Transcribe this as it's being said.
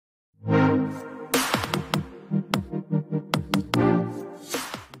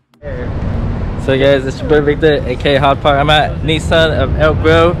So guys, it's your boy Victor, aka Hot Pot. I'm at Nissan of Elk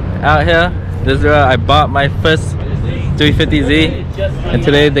Grove out here. This is where I bought my first 350Z, and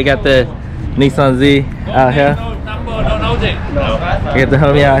today they got the Nissan Z out here. I got the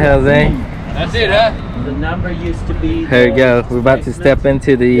homie out here, Zane. That's it, huh? The number used to be. Here we go. We're about to step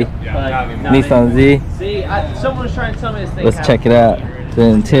into the Nissan Z. See, someone was trying to tell me this thing. Let's check it out. The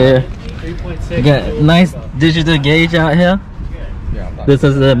interior. We got a nice digital gauge out here. This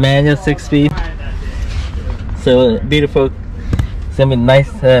is a manual 6-speed. So beautiful. It's gonna be a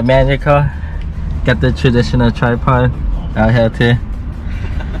nice manual car. Got the traditional tripod out here too.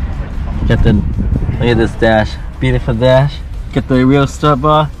 Got the, look at this dash. Beautiful dash. Got the real strut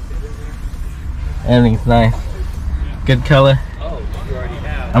bar. Everything's nice. Good color.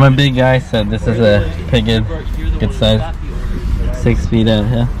 I'm a big guy, so this is a pretty good size 6-speed out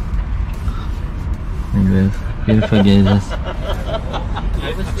here. Look at this. Beautiful gauges.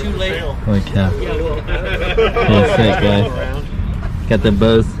 It was too late. Holy cow. Pretty sick, guys. Got the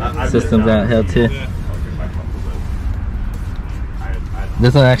Bose systems out here too.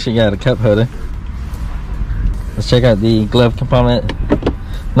 This one actually got a cup holder. Let's check out the glove compartment.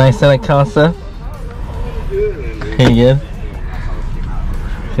 Nice center console. Pretty good.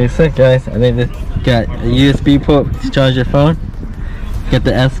 Pretty sick, guys. I think this got a USB port to charge your phone. Got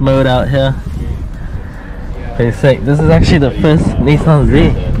the S mode out here. Pretty sick. This is actually the first Nissan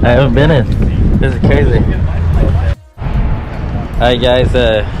Z I ever been in. This is crazy. Alright guys,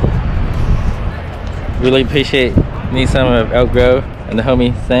 really appreciate Nissan of Elk Grove and the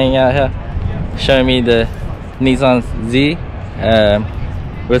homie staying out here showing me the Nissan Z.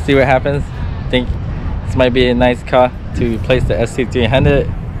 We'll see what happens. I think this might be a nice car to replace the SC300.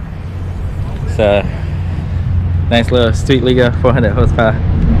 It's a nice little street legal 400 horsepower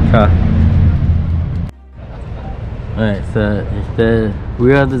car. Alright, so the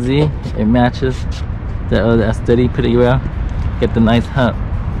rear of the Z, it matches the other S30 pretty well. Get the nice hump,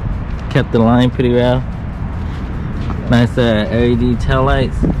 kept the line pretty well. Nice LED tail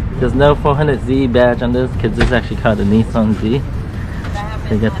lights. There's no 400Z badge on this because this is actually called the Nissan Z.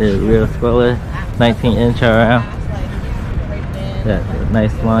 They got the rear spoiler, 19-inch around. That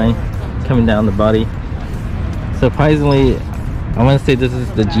nice line coming down the body. Surprisingly, I want to say this is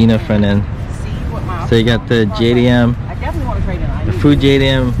the Gina front end. So you got the JDM, the full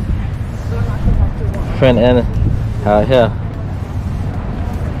JDM front end out here.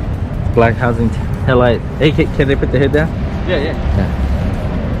 Black housing headlight. Hey, can they put the hood down? Yeah.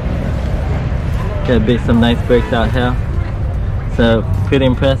 Got some nice brakes out here. So pretty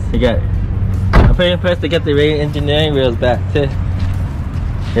impressed. I'm pretty impressed they got the Ray engineering wheels back too.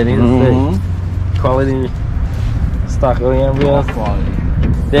 Yeah, these are quality stock OEM wheels.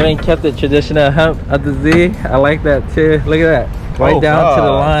 They haven't kept the traditional hump of the Z. I like that too. Look at that. Right down to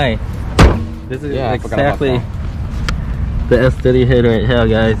the line. This is exactly the S30 head right here,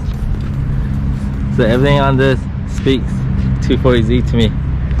 guys. So everything on this speaks 240Z to me.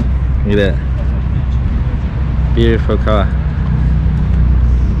 Look at that. Beautiful car.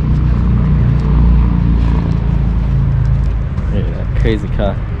 Look at that crazy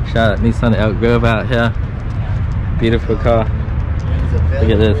car. Shout out Nissan of Elk Grove out here. Beautiful car. Look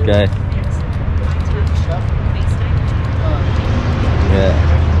at this guy. Yeah.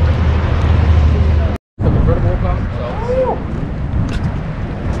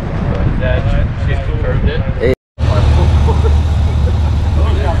 She's confirmed it. Hey.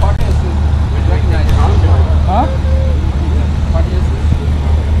 Huh?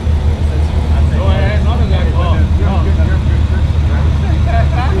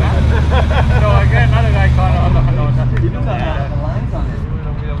 No, again, another guy caught on the lines on it.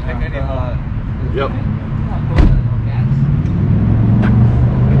 Yep.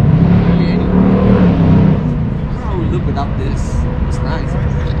 Look without this. It's nice.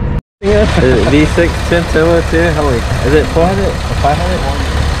 V6 twin turbo too. Holy, is it 400 or 500?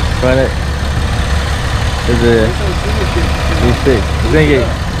 400. Is it V6? It's gonna get.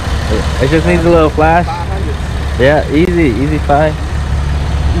 It just needs a little flash. Yeah, easy 5.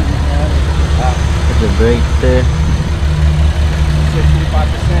 Put the brakes there.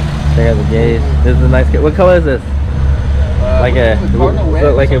 Check out the gauge. This is a nice car. What color is this? Like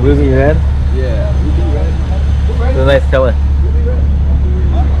a ruby red? Yeah, ruby red. It's a nice color.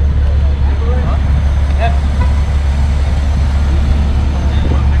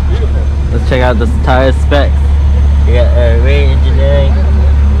 Let's check out the tire specs. You got Ray engineering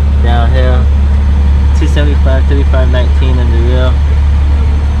down here. 275, 35, 19 in the rear.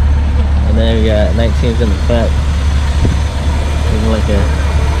 And then we got 19s in the front. Like a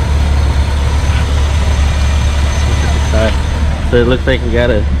So it looks like we got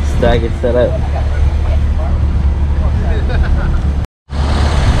a drag it set up.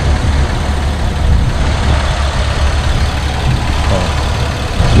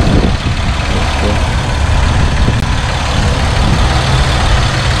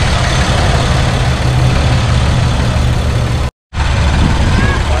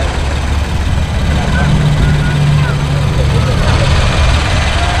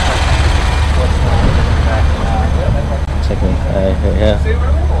 Yeah.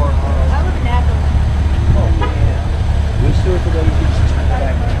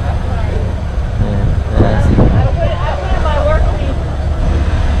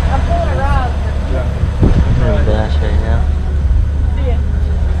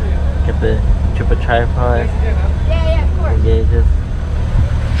 Get the triple tripod. Yeah, of course. Gauges.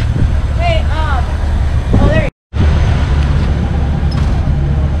 Hey, oh, there you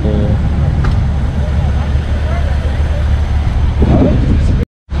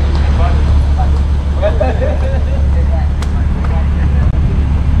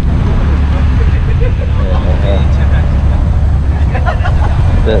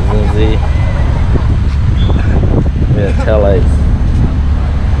That's Z. Yeah, taillights.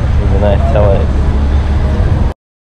 These are nice taillights.